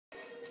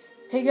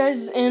Hey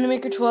guys, it's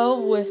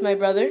Animaker12 with my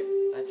brother,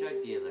 A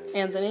drug dealer.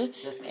 Anthony,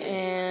 Just kidding.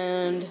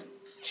 and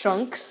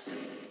Trunks.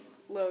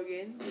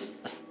 Logan.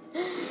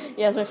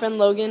 Yeah, it's my friend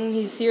Logan.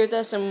 He's here with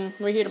us, and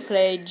we're here to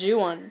play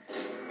Ju-On.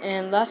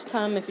 And last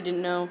time, if you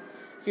didn't know,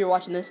 if you were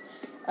watching this,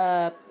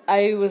 I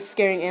was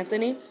scaring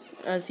Anthony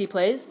as he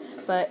plays,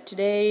 but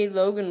today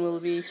Logan will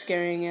be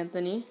scaring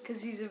Anthony.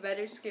 Because he's a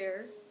better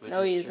scarer.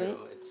 No, he isn't.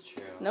 It's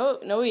true.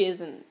 No, he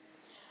isn't.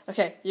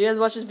 Okay, you guys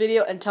watch this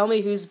video and tell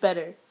me who's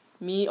better,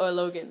 me or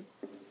Logan.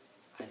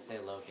 I say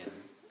Logan.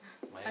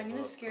 I'm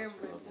going to scare him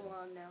full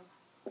on now.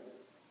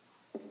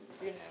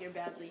 You're going to scare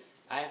badly.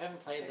 I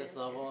haven't played this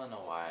level in a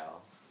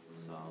while,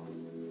 so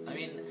I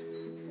mean,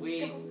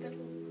 we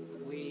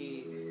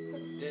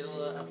did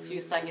a few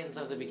seconds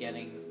of the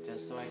beginning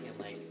just so I can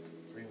like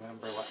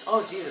remember what.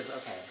 Oh Jesus!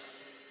 Okay,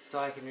 so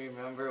I can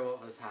remember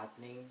what was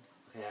happening.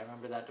 Okay, I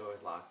remember that door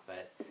was locked,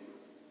 but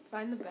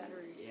Find the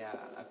battery. yeah,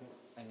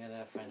 I'm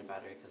gonna find a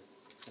battery because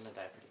it's gonna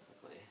die pretty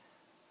quickly.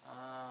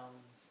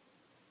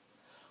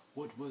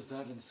 What was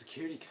that in the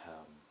security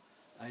cam?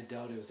 I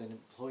doubt it was any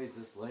employees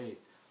this late.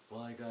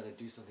 Well, I gotta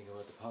do something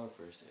about the power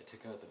first. I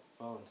took out the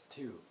phones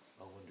too.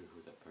 I wonder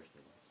who that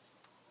person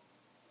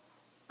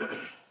was.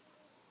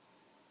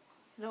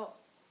 No.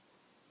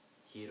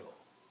 Hiro.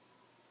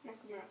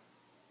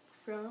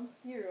 From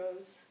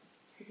Heroes.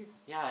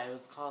 Yeah, it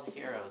was called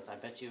Heroes. I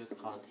bet you it was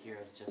called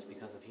Heroes just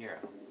because of Hero.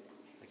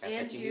 Like, I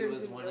And bet you he Heroes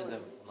was and one of the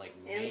villain. like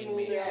And main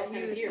they're all Yeah, kind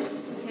of he was-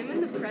 heroes. Him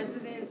and the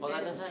president. Well, that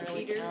and doesn't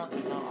really Peter. count.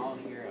 They're not all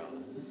heroes.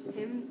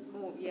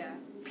 Well, yeah.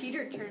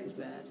 Peter turns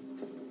bad.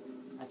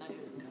 I thought he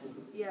was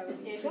good. Yeah, but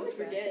Yeah, he you turns totally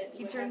bad. forget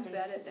He what turns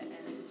happens. bad at the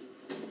end.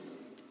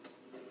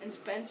 And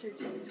Spencer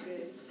turns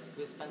good.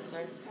 Who's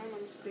Spencer?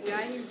 The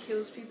guy who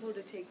kills people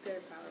to take their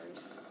powers.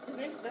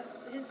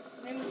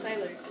 His name is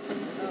Siler.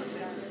 Oh,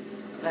 Spencer.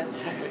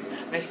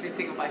 Spencer. Makes me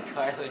think of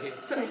iCarly.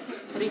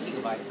 Speaking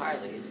of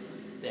iCarly,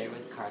 there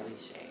was Carly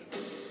Shay.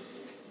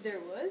 There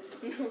was?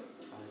 I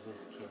was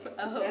just kidding.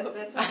 Oh.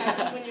 That's what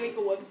happens when you make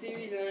a web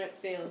series and then it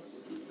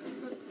fails.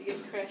 You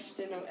get crushed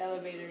in an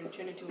elevator and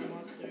turn into a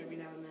monster every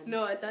now and then.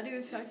 No, I thought he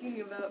was talking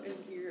about in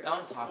Heroes.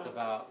 Don't talk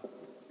about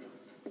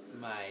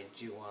my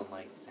Ju-On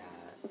like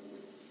that.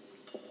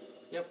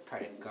 You're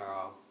pretty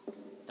girl.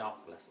 Don't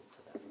listen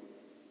to them.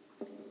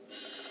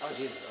 Oh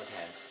Jesus,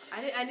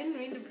 okay. I didn't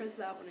mean to press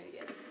that one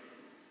again.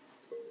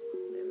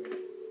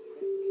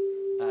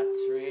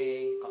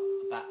 Battery. Got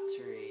a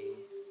battery.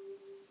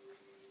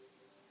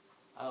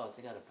 Oh,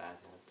 they got a bad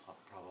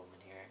problem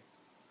in here.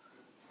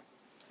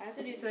 I have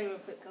to do something real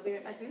quick. I'll be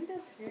right I back. think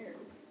that's hair.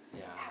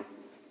 Yeah.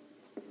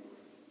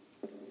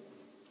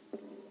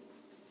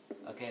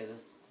 Okay,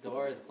 this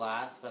door is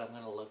glass, but I'm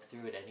gonna look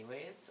through it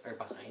anyways, or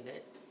behind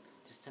it,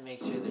 just to make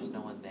sure there's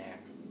no one there.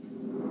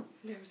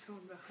 There's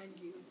someone behind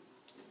you.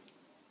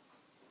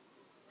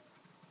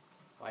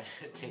 Why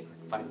did it take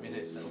like 5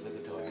 minutes to open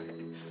the door?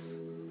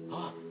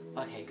 Oh,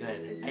 okay,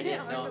 good. Isn't I it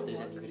didn't know hard if to there's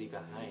walk? anybody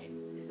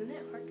behind. Isn't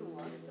it hard to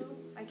walk though?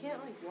 I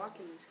can't like walk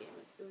in this game.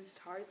 It was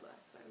hard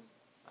last time.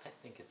 I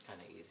think it's kind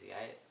of easy.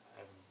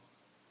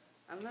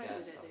 I'm not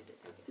guess good at I'm- it,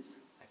 I guess.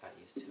 I got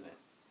used to it.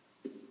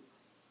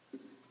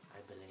 I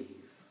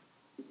believe.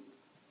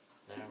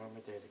 Then I remember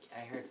there's a.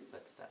 I heard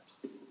footsteps.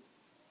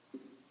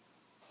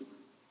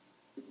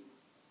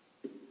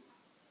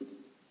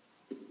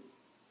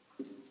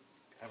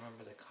 I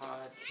remember the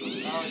cod.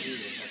 Oh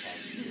Jesus!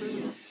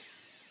 Okay.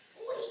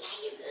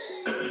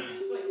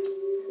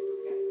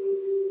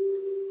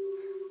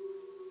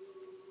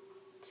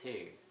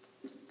 Two.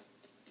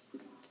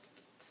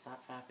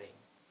 Stop fapping.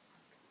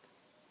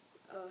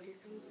 Oh, here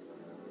comes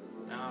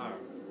No.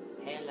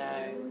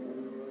 Hello.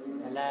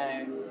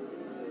 Hello.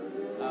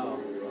 Oh,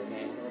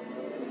 okay.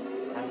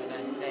 Have a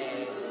nice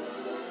day.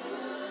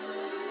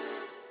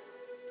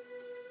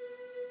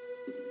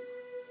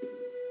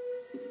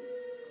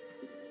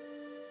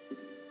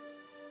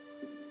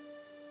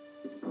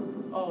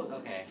 Oh,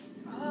 okay.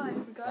 Oh, I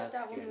forgot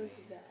that one scared was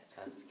me. bad.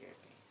 That scared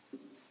me.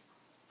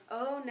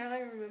 Oh, now I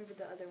remember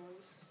the other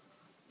ones.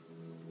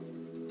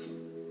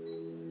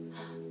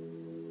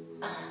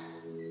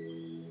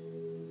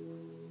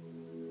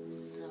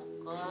 So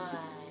good.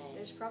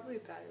 There's probably a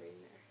battery in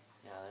there.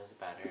 Yeah, there's a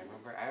battery.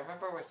 I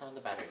remember where some of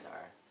the batteries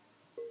are.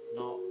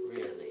 Not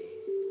really.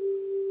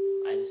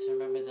 I just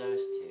remember those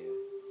two.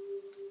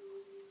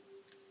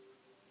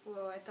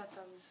 Whoa, I thought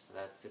that was... So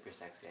that's super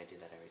sexy. I do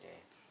that every day.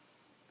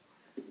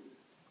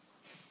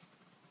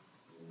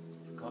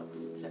 Got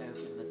to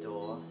open the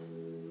door.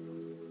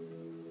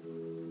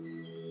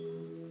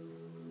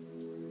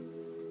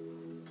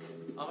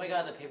 Oh my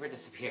god, the paper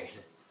disappeared.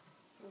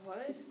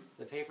 What?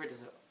 The paper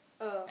disappeared.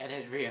 Oh. And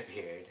it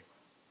reappeared.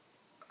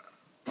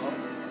 Oh,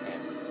 okay.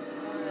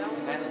 That It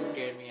one kind was... of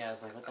scared me. I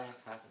was like, what the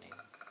heck's happening?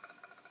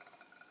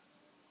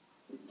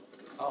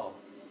 Oh.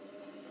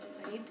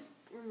 I need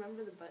to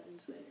remember the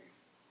buttons better.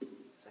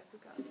 Because I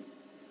forgot.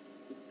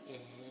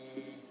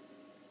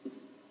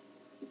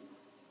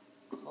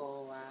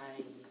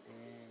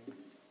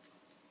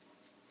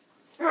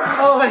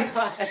 Oh my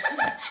god!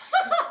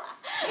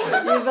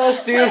 You're so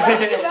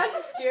stupid!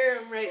 That's scare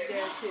him right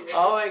there too.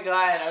 Oh my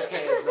god,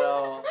 okay,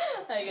 so...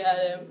 I got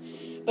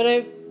him. But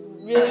I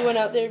really went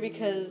out there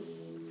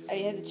because I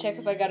had to check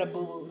if I got a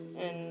boo-boo.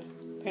 And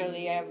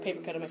apparently I have a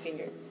paper cut on my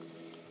finger.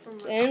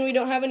 And we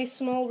don't have any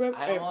small rope.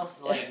 I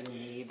almost, like,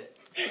 need,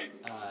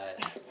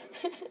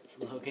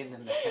 Logan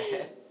in the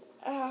head.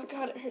 Oh,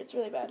 God, it hurts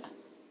really bad.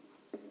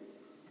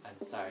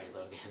 I'm sorry,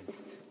 Logan.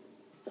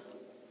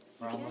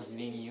 For almost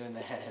needing you in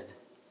the head.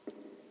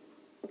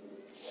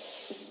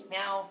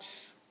 Meow.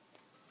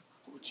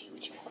 Oochie,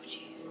 oochie,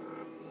 oochie.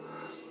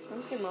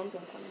 I'm scared Mom's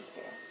gonna come and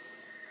scare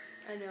us.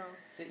 I know.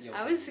 Sit your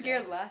I was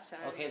scared last time.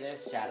 Okay,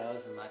 there's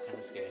shadows, and that kind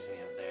of scares me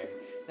up there.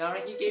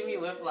 Dominic, you gave me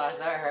whiplash.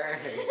 That hurt.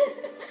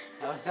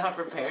 I was not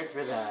prepared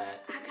for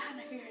that. Oh, God,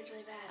 my finger hurts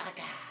really bad.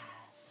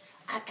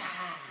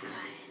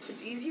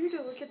 It's easier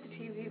to look at the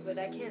TV, but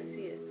I can't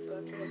see it, so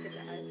I'm trying to look at the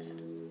iPad.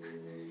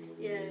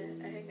 Yeah,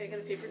 I got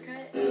a paper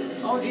cut.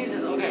 Oh,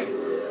 Jesus, okay. I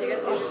got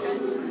a paper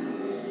cut.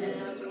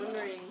 And I was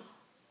wondering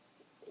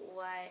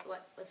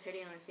what's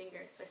hurting on my finger.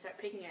 So I started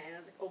picking at it, and I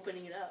was like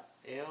opening it up.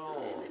 Ew.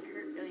 And it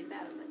hurt really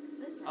bad. I was like,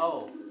 what is that?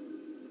 Oh.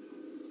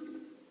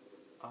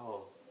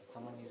 Oh, is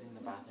someone using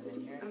the bathroom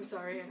in here? I'm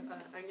sorry.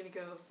 I'm gonna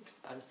go.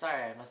 I'm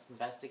sorry, I must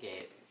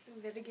investigate.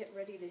 I'm gonna get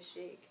ready to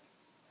shake.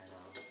 I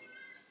know.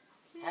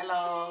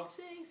 Hello.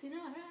 Shake,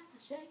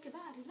 shake your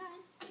body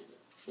line.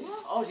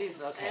 Oh,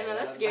 Jesus, okay. I know,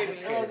 that scared me.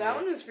 Oh, that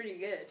one was pretty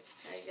good.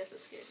 I guess it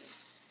scared me.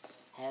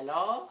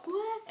 Hello?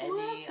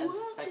 Any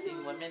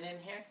unsuspecting women in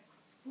here?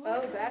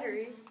 Oh,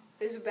 battery.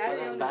 There's a battery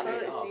that's on the battery.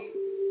 toilet Oh. seat.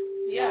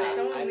 Yeah,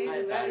 someone I leaves a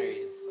find battery.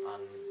 batteries on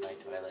my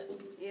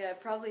toilet Yeah, it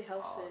probably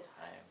helps all it. the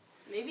time.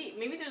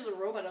 Maybe there's a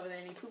robot over there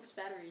and he poops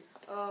batteries.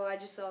 Oh, I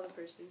just saw the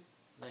person.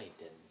 No, you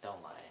didn't.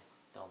 Don't lie.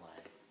 Don't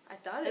lie. I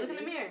thought Hey, it. look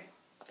in the mirror.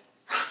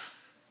 I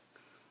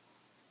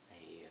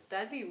hate you.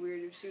 That'd be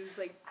weird if she was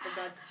like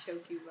about to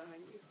choke you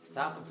behind you.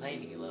 Stop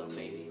complaining, you little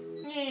baby.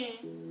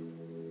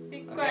 Be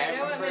Okay, quiet,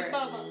 I want my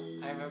bubble.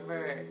 I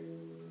remember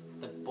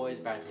the boys'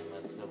 bathroom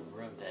was the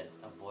room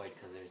to avoid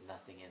because there's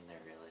nothing in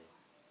there really.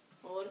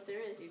 Well, what if there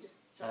is? You just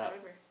Shut don't up.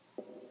 remember.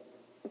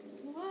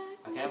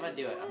 Okay, I'm gonna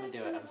do it. I'm gonna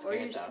do it. I'm Or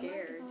scared you're though.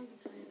 scared.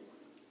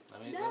 Let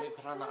me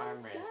put on the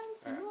armrest.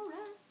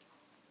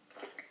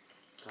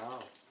 Go.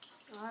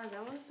 Ah,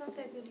 that one's not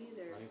that good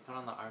either. Let me put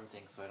on the arm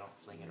thing so I don't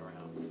fling it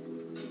around.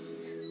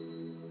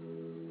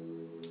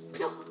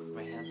 'Cause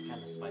my hand's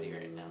kind of sweaty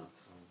right now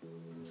because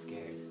I'm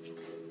scared.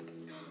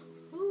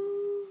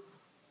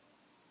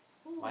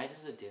 Why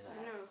does it do I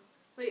that? know.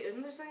 Wait,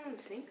 isn't there something in the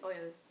sink? Oh,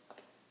 yeah.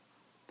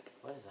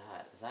 What is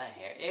that? Is that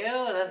hair?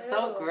 Ew, that's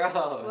so Ew.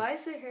 gross. Why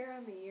is there hair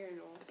on the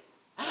urinal?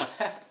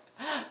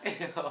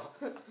 Ew.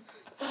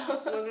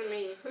 Wasn't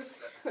me.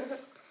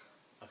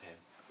 Okay.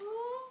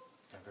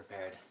 I'm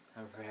prepared.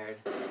 I'm prepared.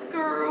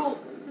 Girl!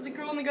 There's a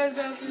girl in the guy's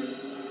bathroom.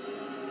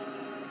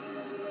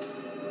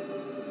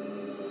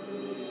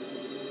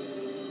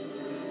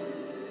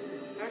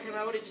 Okay,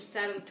 I would have just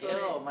sat on the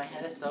toilet. Ew, my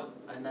head is so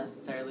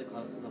unnecessarily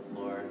close to the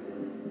floor.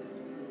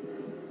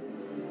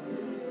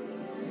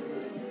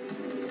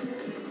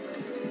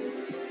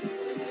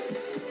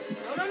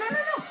 No.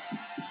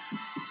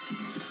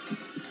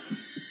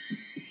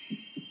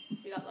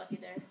 You got lucky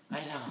there.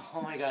 I know.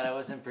 Oh my god, I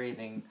wasn't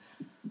breathing.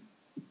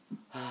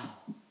 Oh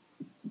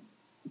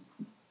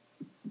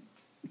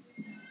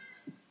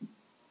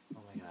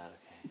my god,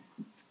 okay.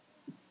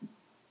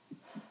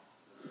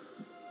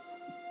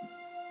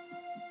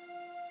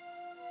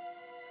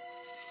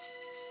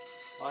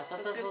 Well, I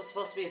thought this was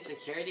supposed to be a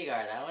security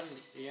guard.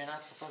 You're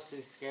not supposed to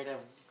be scared of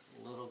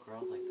little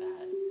girls like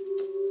that.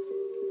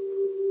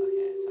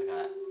 Okay, so I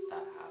got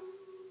that half.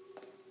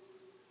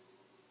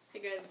 Hey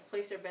guys, let's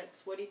place our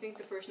bets. What do you think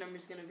the first number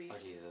is gonna be? Oh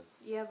Jesus.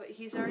 Yeah, but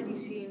he's already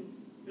seen.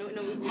 No.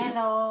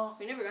 Hello.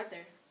 We never got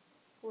there.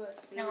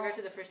 What? We never got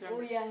to the first number.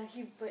 Oh yeah,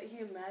 but he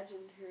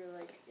imagined her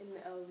like in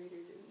the elevator,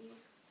 didn't he?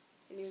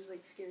 And he was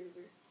like scared of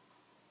her.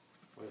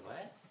 Wait,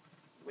 what?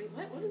 Wait,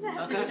 what? What does that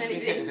have I'm to do with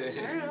anything? confused.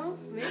 I don't know.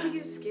 Maybe he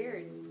was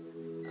scared.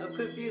 I'm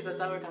confused. I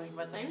thought we were talking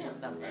about the I know.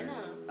 pin number. I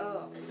know.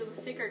 Oh, So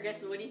let's take our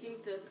guesses. What do you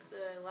think the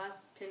last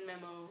pin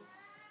memo?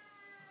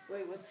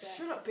 wait, what's that?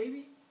 Shut up,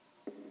 baby.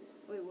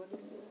 Wait, what is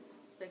it?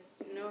 Like,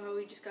 you know how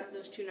we just got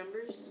those two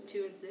numbers,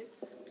 2 and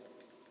 6?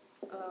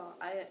 Oh,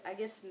 I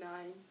guess 9.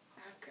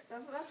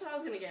 That's what I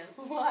was gonna guess.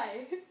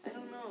 Why? I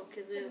don't know,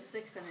 cause there's a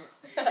 6 in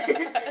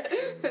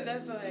it.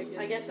 That's why I guess.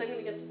 I guess I'm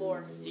gonna guess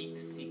 4. 6,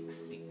 6,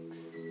 6.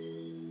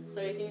 So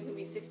you think it could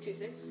be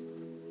 626?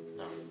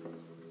 No. I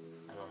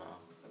don't know.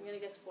 I'm gonna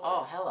guess 4.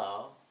 Oh,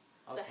 hello.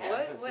 The Okay, heck? I'm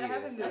What confused.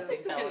 happened to I them?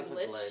 think Some that kind was of a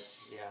glitch.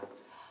 glitch. Yeah.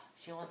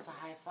 She wants a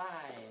high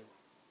five.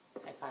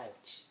 High five.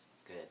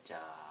 Good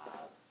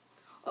job.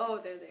 Oh,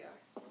 there they are.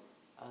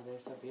 Oh, they're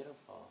so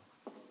beautiful.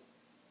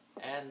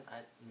 And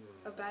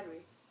A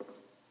battery.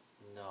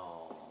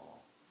 No.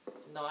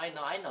 No, I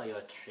know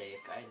your trick.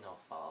 I know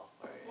fall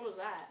for it. What was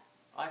that?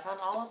 Oh, I found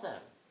all of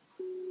them.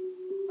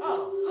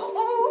 Oh.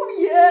 Oh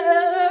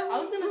yeah! I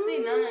was gonna say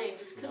 9,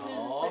 just cause No. there's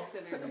a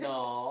 6 in it.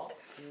 No.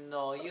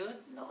 No, you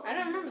no. I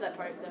don't remember that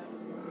part though.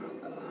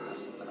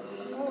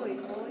 Holy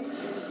moly.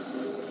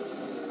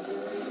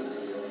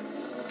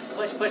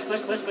 push, push,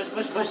 push, push, push,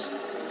 push, push.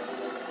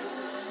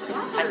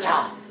 Stop her.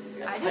 Hacha!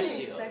 I Push didn't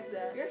you. expect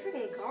that. You're a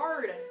freaking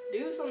guard.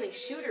 Do something.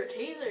 Shoot or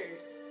taser.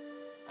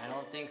 I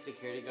don't think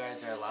security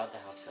guards are allowed to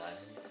have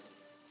guns.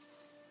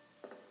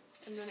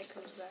 And then it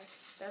comes back.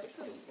 That's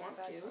the Want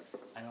bad to. part.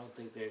 I don't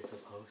think they're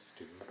supposed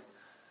to.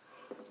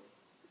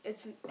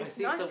 It's I think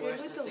not the good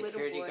worst with a the little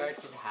security boy. guard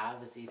can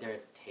have is either a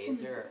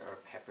taser or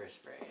pepper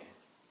spray.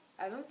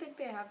 I don't think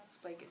they have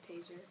like a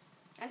taser.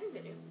 I think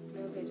they do.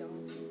 No, they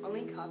don't.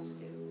 Only cops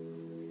do.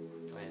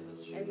 Oh, yeah,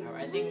 that's true.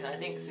 And- I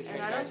think security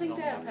And I don't guards think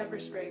would they only have pepper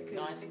spray.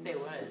 No, I Cause think they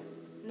would.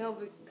 no,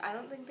 but I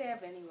don't think they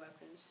have any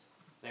weapons.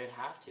 They would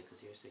have to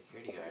because you're a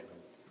security guard.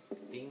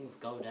 And things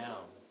go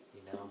down,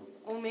 you know?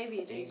 Or maybe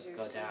a Things taser.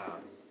 go or something.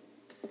 down.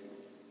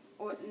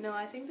 Or no,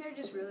 I think they're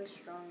just really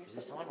strong. Or Is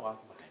there something. someone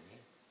walking behind me?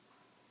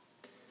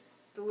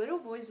 The little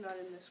boy's not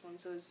in this one,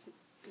 so it's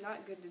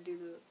not good to do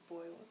the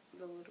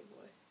little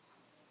boy.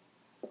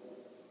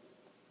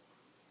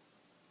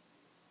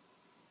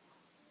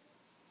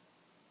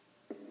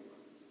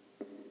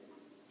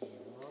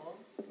 Hello?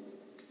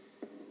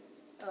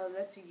 Oh,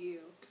 that's you.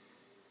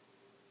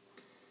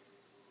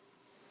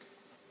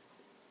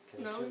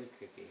 Okay, that's No. really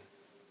creepy.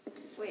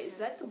 Wait, is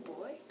that the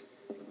boy?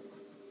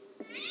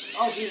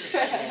 Oh, Jesus.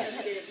 Okay.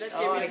 That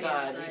scared Oh me my on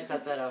god, the you inside.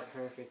 set that up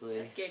perfectly.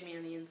 That scared me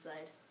on the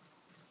inside.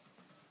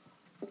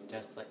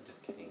 Just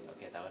kidding.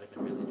 Okay, that would have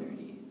been really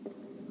dirty.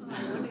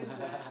 Oh, what is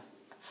that?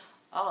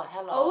 Oh,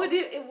 hello. Oh,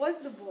 it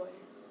was the boy.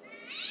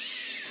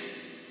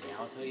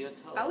 Meow to your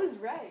toe. I was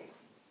right.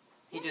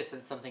 He just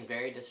said something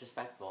very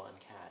disrespectful in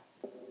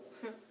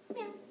cat.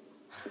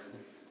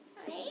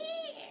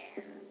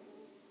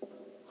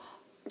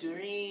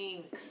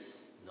 Drinks.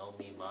 No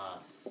me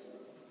mas.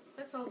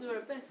 Let's all do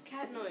our best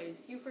cat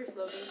noise. You first,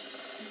 Logan.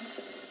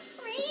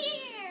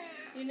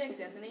 You next,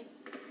 Anthony.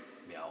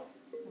 Meow.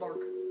 Bark.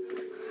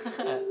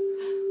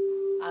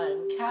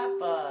 I'm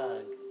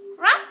Catbug.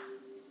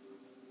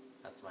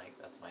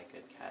 That's my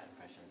good cat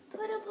impression.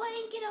 Put a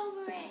blanket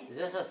over it. Is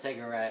this a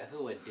cigarette?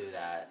 Who would do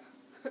that?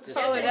 Just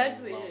Oh, one it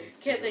actually lone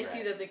is. Can't they see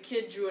cigarette. that the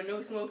kid drew a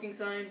no smoking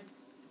sign?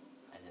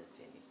 I didn't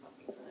see any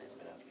smoking signs,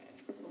 but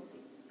okay. Well, he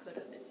could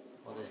have.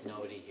 Well, there's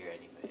nobody here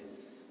anyways.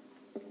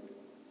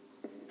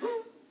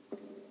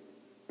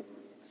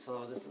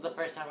 So this is the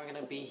first time we're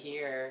gonna be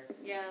here.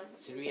 Yeah.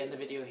 Should we end the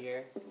video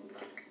here?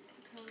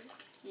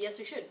 Yes,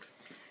 we should.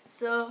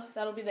 So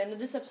that'll be the end of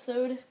this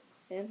episode.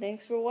 And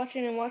thanks for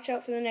watching, and watch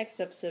out for the next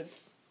episode.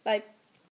 Bye.